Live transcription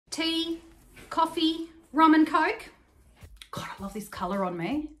tea, coffee, rum and Coke. God, I love this colour on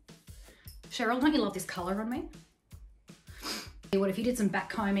me. Cheryl, don't you love this colour on me? What if you did some back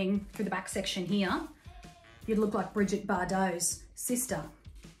combing through the back section here? You'd look like Bridget Bardot's sister.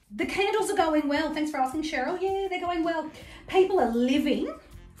 The candles are going well. Thanks for asking, Cheryl. Yeah, they're going well. People are living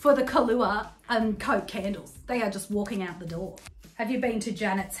for the Kahlua and Coke candles. They are just walking out the door. Have you been to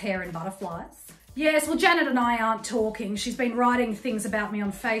Janet's Hair and Butterflies? Yes, well, Janet and I aren't talking. She's been writing things about me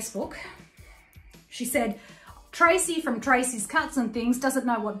on Facebook. She said, Tracey from Tracey's Cuts and Things doesn't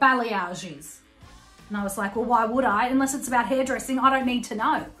know what balayage is. And I was like, well, why would I? Unless it's about hairdressing, I don't need to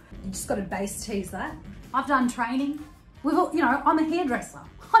know. You just got to base tease that. I've done training. We've all, you know, I'm a hairdresser.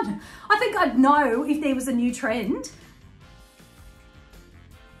 I think I'd know if there was a new trend.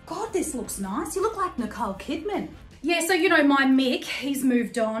 God, this looks nice. You look like Nicole Kidman. Yeah, so, you know, my Mick, he's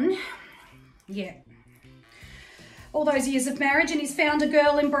moved on. Yeah. All those years of marriage, and he's found a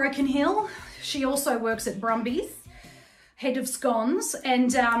girl in Broken Hill. She also works at Brumby's, head of scones.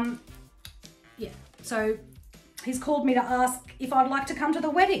 And, yeah, so he's called me to ask if I'd like to come to the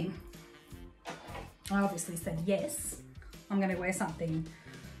wedding. I obviously said yes. I'm going to wear something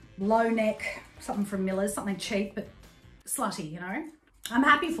low neck, something from Miller's, something cheap but slutty, you know. I'm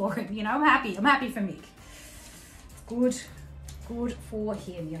happy for him, you know. I'm happy for Mick. Good for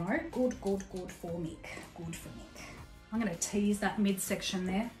him, you know. Good for Mick. Good for Mick. I'm going to tease that midsection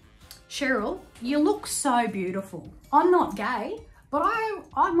there. Cheryl, you look so beautiful. I'm not gay, but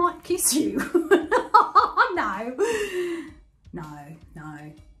I might kiss you. No.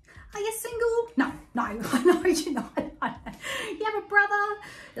 Are you single? No, you're not. You have a brother,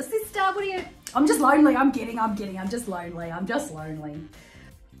 a sister, what are you? I'm just lonely, I'm kidding, I'm just lonely.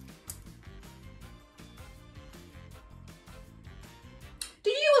 Do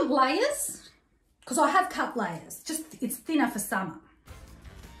you want layers? Because I have cut layers, just it's thinner for summer.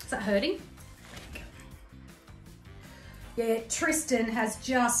 Is that hurting? Yeah, Tristan has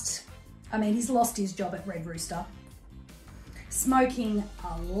just, I mean, he's lost his job at Red Rooster. Smoking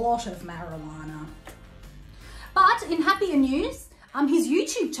a lot of marijuana. But in happier news, his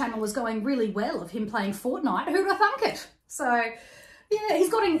YouTube channel is going really well of him playing Fortnite. Who'd have thunk it? So yeah, he's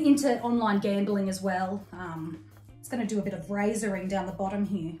got into online gambling as well. He's going to do a bit of razoring down the bottom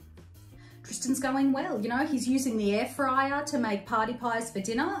here. Tristan's going well, you know, he's using the air fryer to make party pies for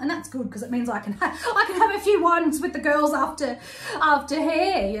dinner, and that's good because it means I can have a few ones with the girls after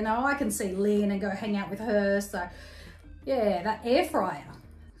hair, you know. I can see Lynn and go hang out with her. So yeah, that air fryer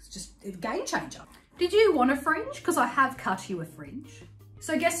is just a game changer. Did you want a fringe? Because I have cut you a fringe.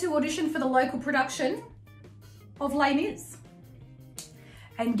 So guess who auditioned for the local production of Les Mis?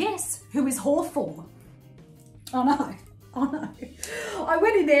 And guess who is Hawthorne? Oh no. I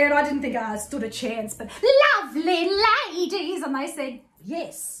went in there and I didn't think I stood a chance, but lovely ladies, and they said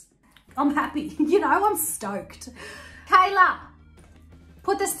yes. I'm happy, you know, I'm stoked. Kayla,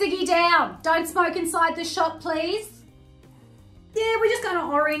 put the ciggy down. Don't smoke inside the shop, please. Yeah, we're just going to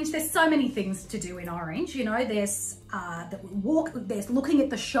Orange. There's so many things to do in Orange, you know. There's there's looking at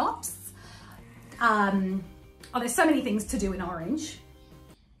the shops. There's so many things to do in Orange.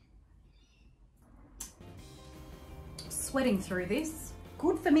 Sweating through this.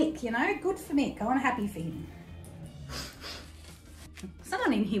 Good for Mick, you know, good for Mick. I'm happy for him.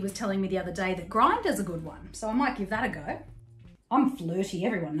 Someone in here was telling me the other day that Grindr's a good one, so I might give that a go. I'm flirty.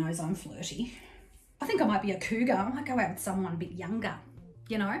 Everyone knows I'm flirty. I think I might be a cougar. I might go out with someone a bit younger,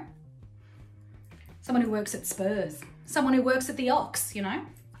 you know? Someone who works at Spurs. Someone who works at the Ox, you know?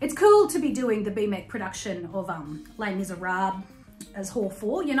 It's cool to be doing the BMEC production of Les Miserables as Hall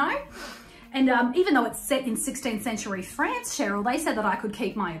 4, you know? And even though it's set in 16th century France, Cheryl, they said that I could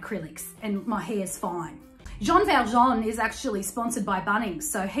keep my acrylics and my hair's fine. Jean Valjean is actually sponsored by Bunnings,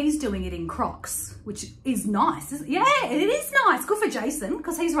 so he's doing it in Crocs, which is nice. Yeah, it is nice. Good for Jason,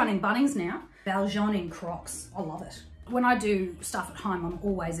 because he's running Bunnings now. Valjean in Crocs, I love it. When I do stuff at home, I'm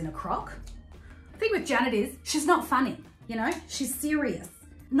always in a Croc. The thing with Janet is, she's not funny, you know? She's serious.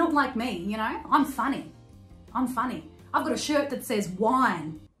 Not like me, you know? I'm funny. I've got a shirt that says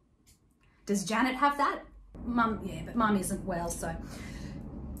wine. Does Janet have that? Mum, yeah, but Mum isn't well, so.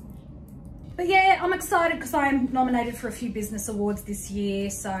 But yeah, I'm excited because I'm nominated for a few business awards this year,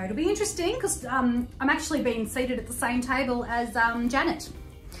 so it'll be interesting because I'm actually being seated at the same table as Janet.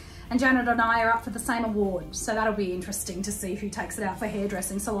 And Janet and I are up for the same award, so that'll be interesting to see who takes it out for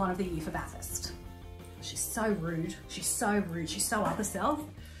Hairdressing Salon of the Year for Bathurst. She's so rude. She's so rude. She's so up herself.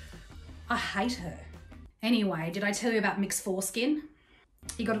 I hate her. Anyway, did I tell you about Mick's foreskin?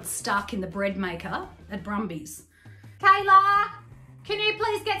 He got it stuck in the bread maker at Brumby's. Kayla, can you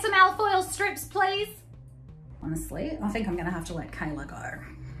please get some alfoil strips, please? Honestly, I think I'm gonna have to let Kayla go.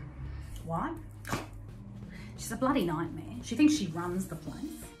 Why? She's a bloody nightmare. She thinks she runs the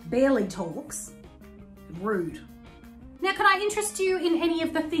place. Barely talks. Rude. Now, can I interest you in any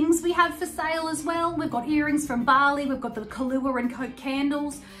of the things we have for sale as well? We've got earrings from Bali. We've got the Kahlua and Coke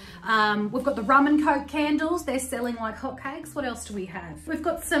candles. We've got the rum and Coke candles. They're selling like hotcakes. What else do we have? We've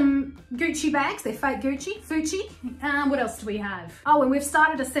got some Gucci bags. They're fake Gucci, Fucci. What else do we have? Oh, and we've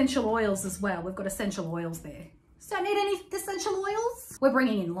started essential oils as well. We've got essential oils there. So need any essential oils? We're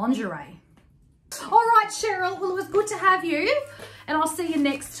bringing in lingerie. All right, Cheryl. Well, it was good to have you. And I'll see you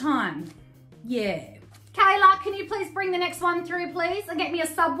next time. Yeah. Kayla, can you please bring the next one through, please? And get me a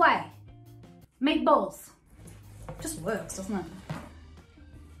Subway. Meatballs. Just works, doesn't it?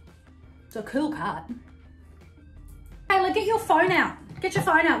 It's a cool cut. Kayla, get your phone out. Get your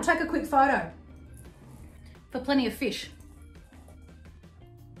phone out. We'll take a quick photo. For plenty of fish.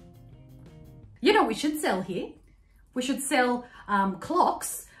 You know what we should sell here? We should sell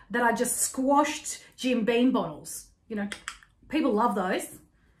clocks that are just squashed Jim Beam bottles. You know, people love those.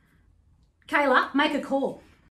 Kayla, make a call.